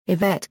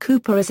Yvette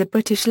Cooper is a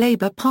British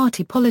Labour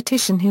Party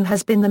politician who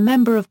has been the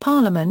Member of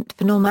Parliament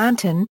for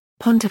Normanton,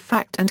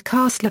 Pontefract and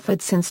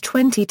Castleford since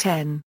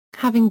 2010,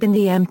 having been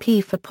the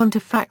MP for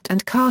Pontefract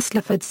and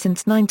Castleford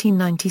since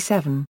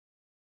 1997.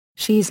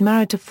 She is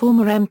married to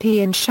former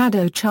MP and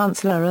Shadow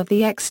Chancellor of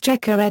the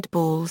Exchequer Ed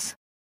Balls.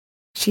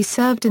 She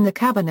served in the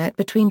cabinet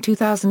between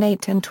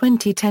 2008 and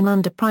 2010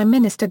 under Prime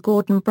Minister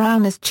Gordon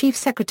Brown as Chief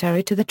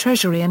Secretary to the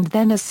Treasury and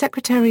then as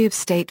Secretary of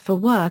State for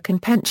Work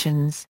and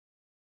Pensions.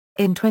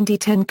 In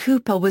 2010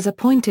 Cooper was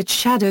appointed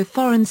Shadow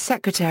Foreign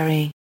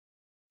Secretary.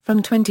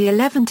 From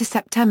 2011 to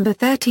September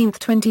 13,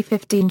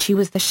 2015 she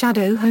was the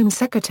Shadow Home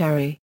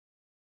Secretary.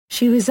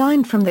 She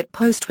resigned from that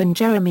post when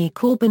Jeremy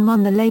Corbyn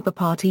won the Labour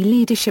Party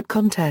leadership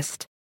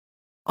contest.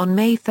 On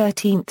May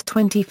 13,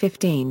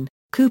 2015,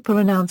 Cooper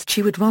announced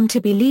she would run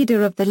to be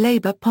leader of the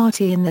Labour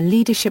Party in the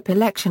leadership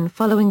election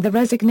following the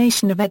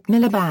resignation of Ed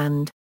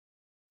Miliband.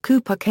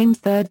 Cooper came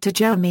third to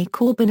Jeremy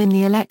Corbyn in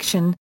the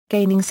election,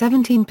 gaining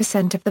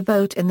 17% of the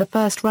vote in the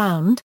first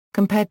round,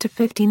 compared to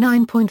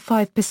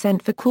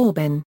 59.5% for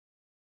Corbyn.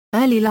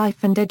 Early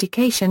life and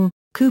education.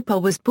 Cooper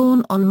was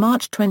born on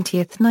March 20,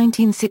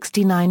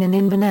 1969 in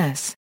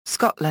Inverness,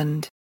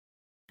 Scotland.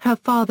 Her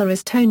father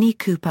is Tony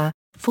Cooper,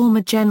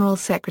 former General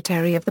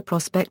Secretary of the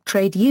Prospect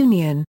Trade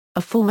Union,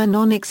 a former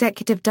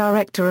non-executive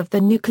director of the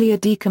Nuclear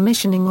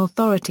Decommissioning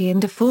Authority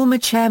and a former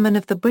chairman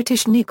of the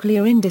British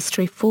Nuclear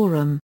Industry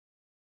Forum.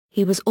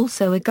 He was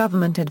also a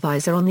government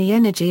advisor on the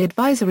Energy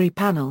Advisory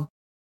Panel.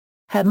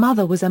 Her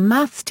mother was a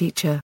maths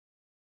teacher.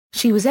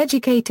 She was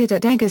educated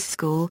at Eggers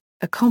School,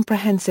 a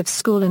comprehensive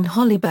school in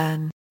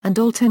Hollyburn, and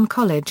Alton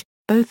College,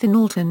 both in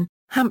Alton,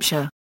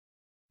 Hampshire.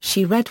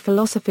 She read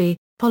philosophy,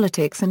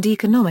 politics and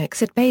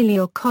economics at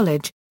Balliol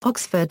College,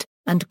 Oxford,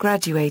 and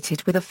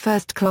graduated with a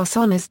first-class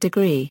honours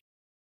degree.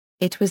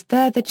 It was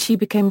there that she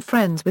became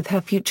friends with her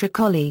future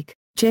colleague,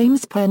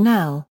 James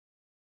Purnell.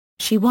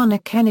 She won a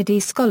Kennedy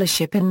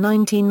Scholarship in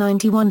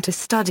 1991 to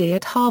study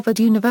at Harvard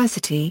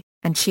University,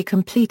 and she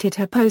completed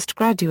her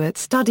postgraduate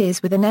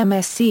studies with an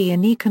MSc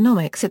in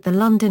economics at the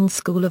London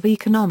School of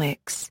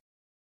Economics.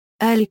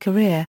 Early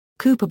career.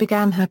 Cooper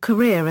began her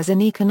career as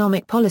an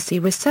economic policy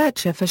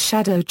researcher for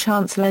Shadow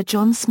Chancellor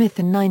John Smith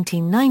in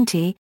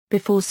 1990,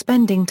 before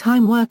spending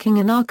time working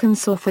in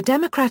Arkansas for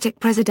Democratic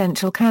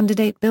presidential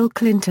candidate Bill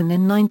Clinton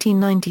in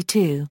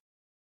 1992.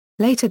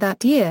 Later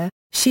that year,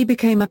 she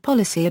became a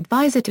policy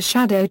advisor to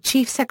Shadow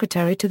Chief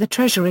Secretary to the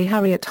Treasury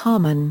Harriet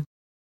Harman.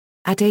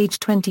 At age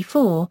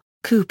 24,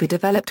 Cooper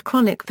developed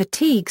chronic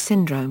fatigue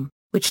syndrome,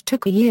 which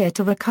took a year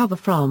to recover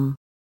from.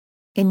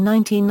 In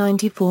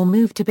 1994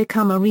 moved to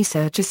become a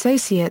research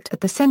associate at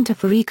the Center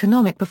for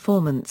Economic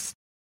Performance.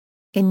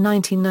 In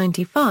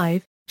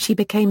 1995, she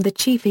became the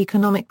chief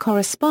economic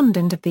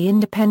correspondent of The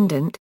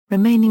Independent,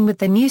 remaining with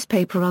the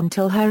newspaper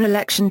until her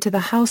election to the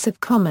House of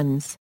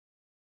Commons.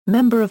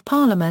 Member of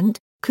Parliament,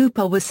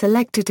 Cooper was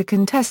selected to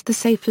contest the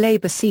safe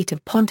Labour seat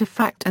of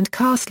Pontefract and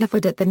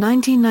Castleford at the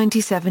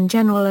 1997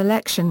 general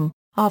election,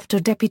 after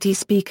Deputy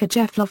Speaker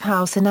Geoff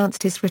Lofthouse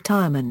announced his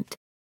retirement.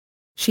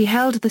 She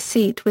held the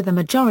seat with a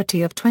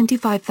majority of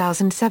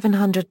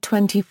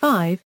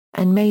 25,725,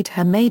 and made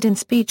her maiden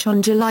speech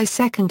on July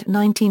 2,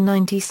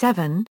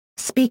 1997,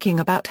 speaking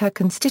about her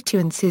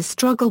constituency's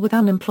struggle with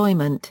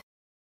unemployment.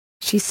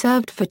 She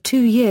served for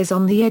 2 years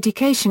on the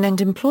Education and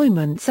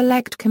Employment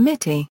Select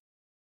Committee.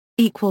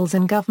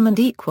 And Government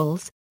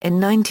Equals.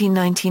 In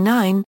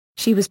 1999,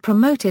 she was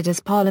promoted as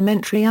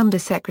Parliamentary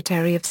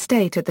Under-Secretary of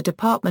State at the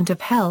Department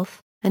of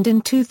Health, and in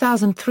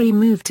 2003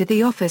 moved to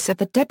the office of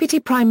the Deputy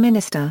Prime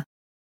Minister.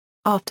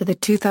 After the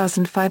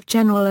 2005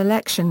 general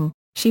election,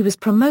 she was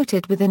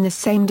promoted within the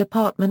same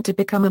department to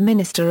become a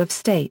Minister of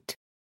State.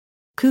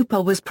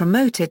 Cooper was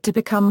promoted to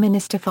become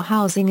Minister for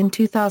Housing in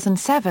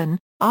 2007,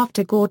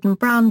 after Gordon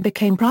Brown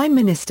became Prime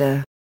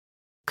Minister.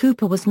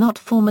 Cooper was not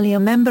formally a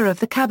member of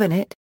the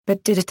cabinet,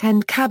 but did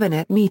attend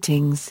cabinet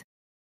meetings.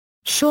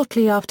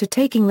 Shortly after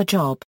taking the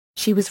job,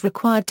 she was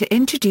required to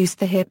introduce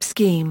the HIP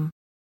scheme.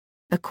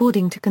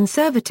 According to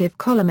Conservative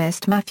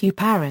columnist Matthew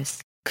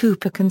Parris,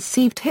 Cooper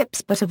conceived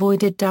HIPs but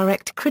avoided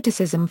direct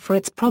criticism for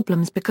its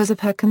problems because of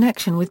her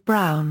connection with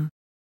Brown.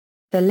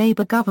 The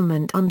Labour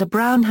government under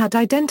Brown had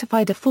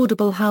identified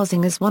affordable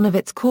housing as one of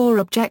its core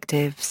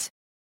objectives.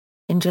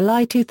 In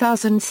July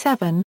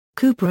 2007,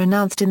 Cooper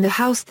announced in the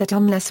House that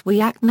unless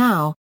we act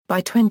now, by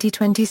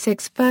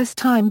 2026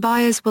 first-time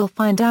buyers will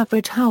find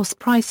average house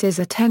prices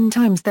are 10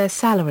 times their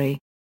salary.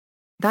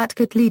 That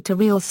could lead to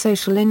real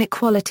social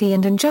inequality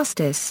and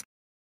injustice.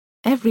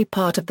 Every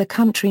part of the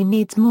country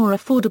needs more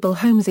affordable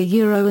homes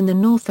in the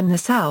north and the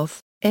south,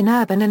 in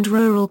urban and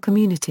rural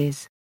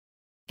communities.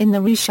 In the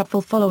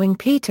reshuffle following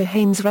Peter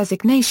Hain's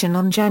resignation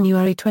on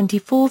January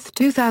 24,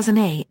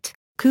 2008,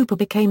 Cooper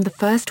became the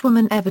first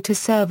woman ever to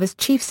serve as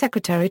Chief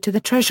Secretary to the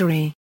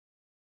Treasury.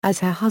 As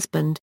her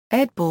husband,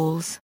 Ed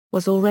Balls,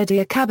 was already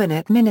a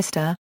cabinet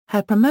minister,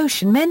 her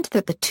promotion meant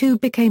that the two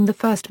became the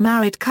first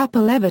married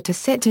couple ever to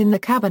sit in the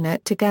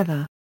cabinet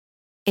together.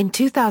 In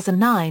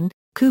 2009,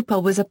 Cooper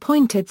was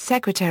appointed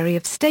Secretary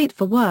of State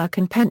for Work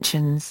and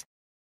Pensions.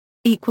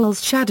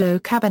 Shadow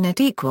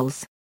Cabinet.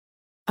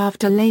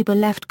 After Labour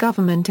left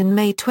government in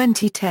May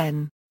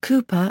 2010,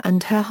 Cooper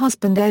and her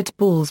husband Ed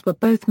Balls were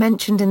both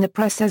mentioned in the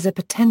press as a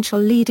potential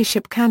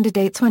leadership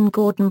candidates when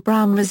Gordon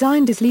Brown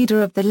resigned as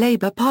leader of the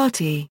Labour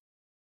Party.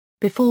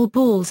 Before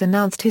Balls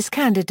announced his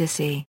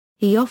candidacy,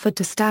 he offered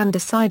to stand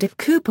aside if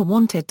Cooper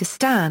wanted to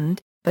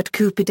stand, but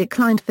Cooper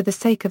declined for the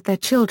sake of their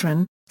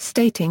children,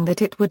 stating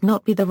that it would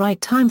not be the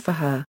right time for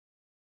her.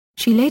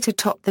 She later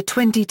topped the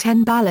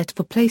 2010 ballot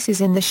for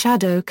places in the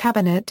shadow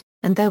cabinet,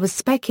 and there was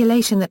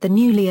speculation that the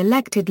newly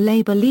elected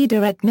Labour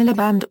leader Ed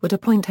Miliband would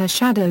appoint her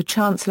Shadow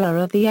Chancellor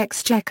of the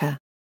Exchequer.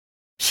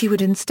 She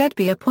would instead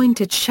be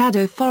appointed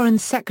Shadow Foreign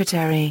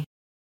Secretary.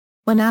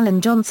 When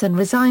Alan Johnson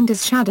resigned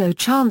as Shadow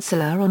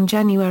Chancellor on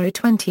January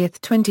 20,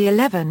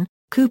 2011,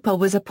 Cooper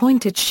was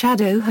appointed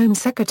Shadow Home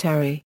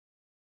Secretary.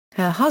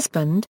 Her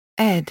husband,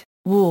 Ed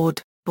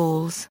Ward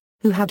Balls,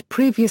 who had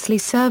previously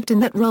served in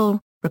that role,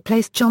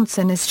 replaced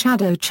Johnson as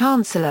Shadow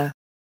Chancellor.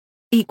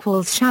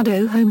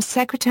 Shadow Home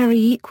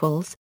Secretary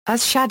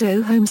As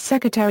Shadow Home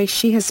Secretary,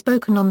 she has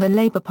spoken on the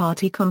Labour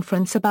Party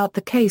conference about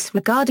the case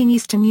regarding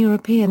Eastern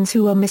Europeans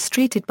who are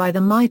mistreated by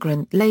the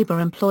migrant labour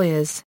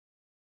employers.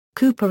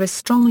 Cooper is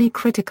strongly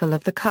critical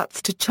of the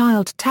cuts to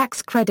child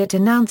tax credit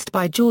announced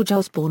by George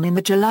Osborne in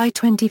the July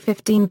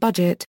 2015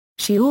 budget.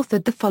 She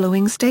authored the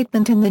following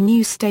statement in the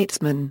New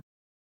Statesman.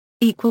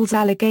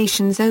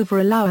 Allegations over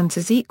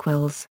allowances.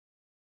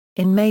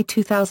 In May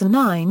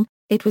 2009,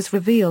 it was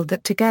revealed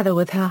that together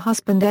with her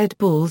husband Ed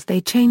Balls they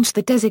changed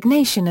the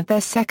designation of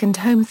their second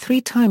home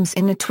 3 times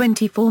in a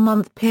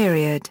 24-month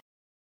period.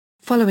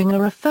 Following a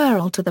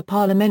referral to the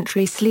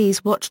parliamentary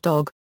sleaze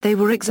watchdog, they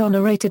were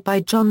exonerated by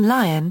John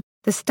Lyon,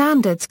 the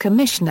Standards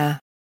Commissioner.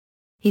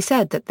 He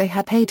said that they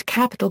had paid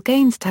capital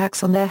gains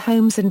tax on their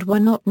homes and were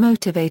not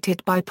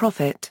motivated by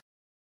profit.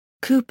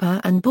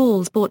 Cooper and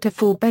Balls bought a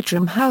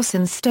 4-bedroom house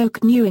in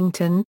Stoke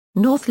Newington,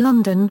 North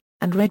London,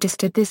 and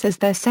registered this as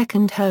their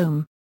second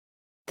home.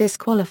 This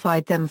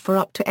qualified them for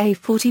up to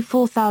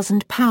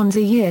 £44,000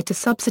 a year to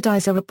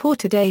subsidise a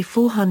reported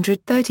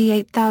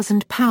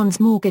 £438,000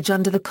 mortgage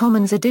under the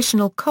Commons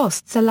Additional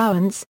Costs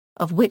Allowance,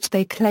 of which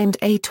they claimed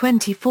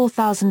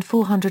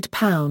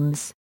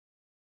 £24,400.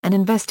 An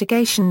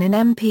investigation in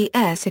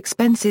MP's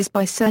expenses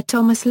by Sir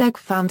Thomas Legge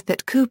found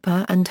that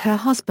Cooper and her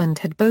husband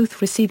had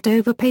both received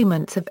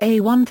overpayments of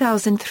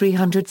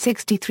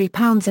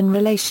 £1,363 in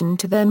relation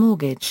to their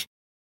mortgage.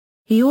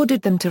 He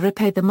ordered them to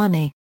repay the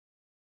money.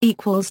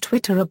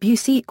 Twitter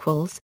abuse.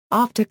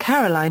 After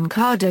Caroline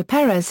Cardo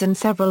Perez and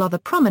several other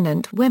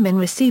prominent women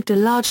received a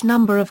large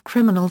number of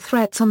criminal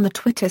threats on the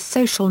Twitter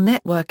social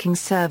networking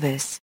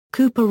service,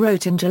 Cooper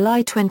wrote in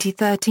July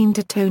 2013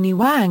 to Tony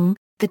Wang,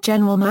 the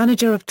general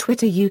manager of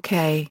Twitter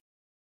UK.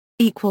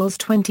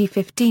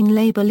 2015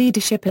 Labour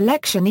leadership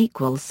election. In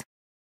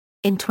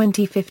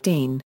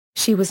 2015,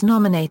 she was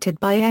nominated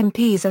by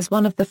MPs as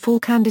one of the 4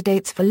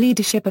 candidates for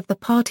leadership of the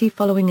party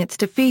following its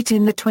defeat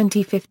in the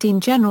 2015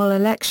 general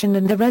election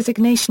and the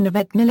resignation of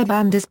Ed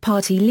Miliband as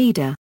party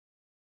leader.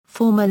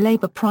 Former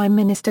Labour Prime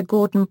Minister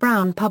Gordon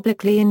Brown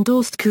publicly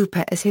endorsed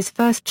Cooper as his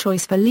first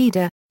choice for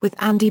leader,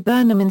 with Andy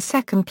Burnham in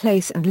second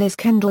place and Liz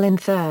Kendall in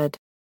third.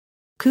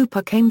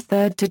 Cooper came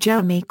third to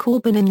Jeremy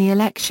Corbyn in the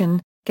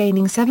election,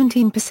 gaining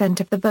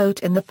 17% of the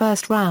vote in the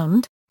first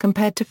round,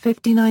 compared to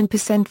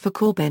 59% for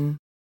Corbyn.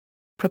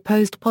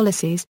 Proposed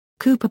policies: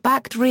 Cooper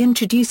backed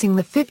reintroducing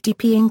the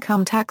 50p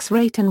income tax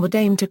rate and would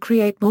aim to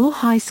create more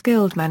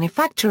high-skilled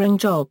manufacturing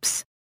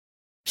jobs.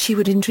 She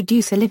would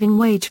introduce a living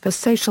wage for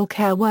social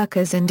care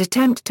workers and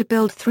attempt to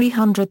build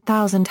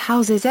 300,000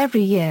 houses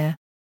every year.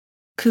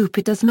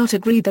 Cooper does not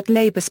agree that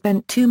Labour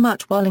spent too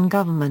much while in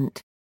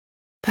government.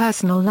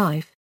 Personal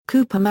life: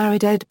 Cooper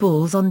married Ed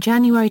Balls on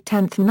January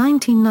 10,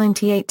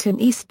 1998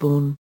 in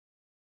Eastbourne.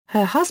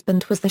 Her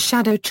husband was the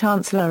Shadow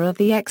Chancellor of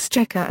the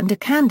Exchequer and a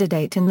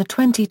candidate in the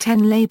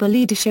 2010 Labour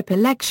leadership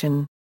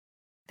election.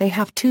 They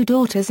have 2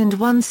 daughters and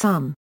 1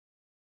 son.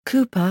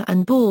 Cooper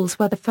and Balls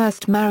were the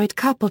first married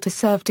couple to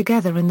serve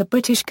together in the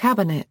British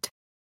cabinet.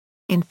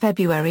 In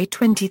February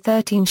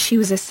 2013 she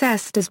was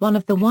assessed as one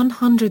of the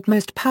 100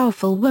 most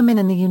powerful women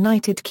in the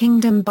United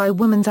Kingdom by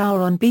Woman's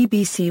Hour on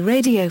BBC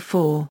Radio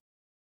 4.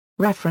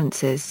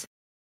 References.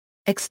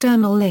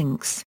 External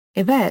links: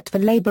 Yvette for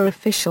Labour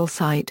official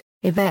site,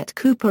 Yvette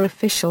Cooper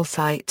official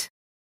site.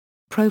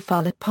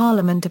 Profile at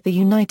Parliament of the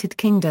United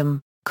Kingdom,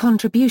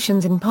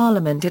 contributions in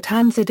Parliament at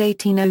Hansard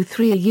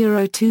 1803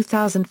 Euro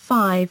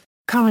 2005,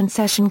 current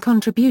session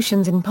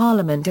contributions in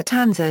Parliament at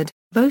Hansard,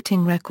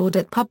 voting record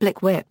at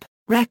Public Whip,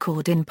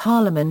 record in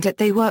Parliament at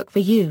They Work For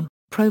You,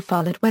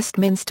 profile at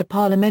Westminster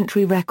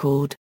Parliamentary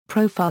Record,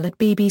 profile at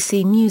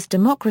BBC News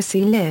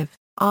Democracy Live,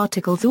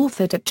 articles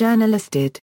authored at Journalisted.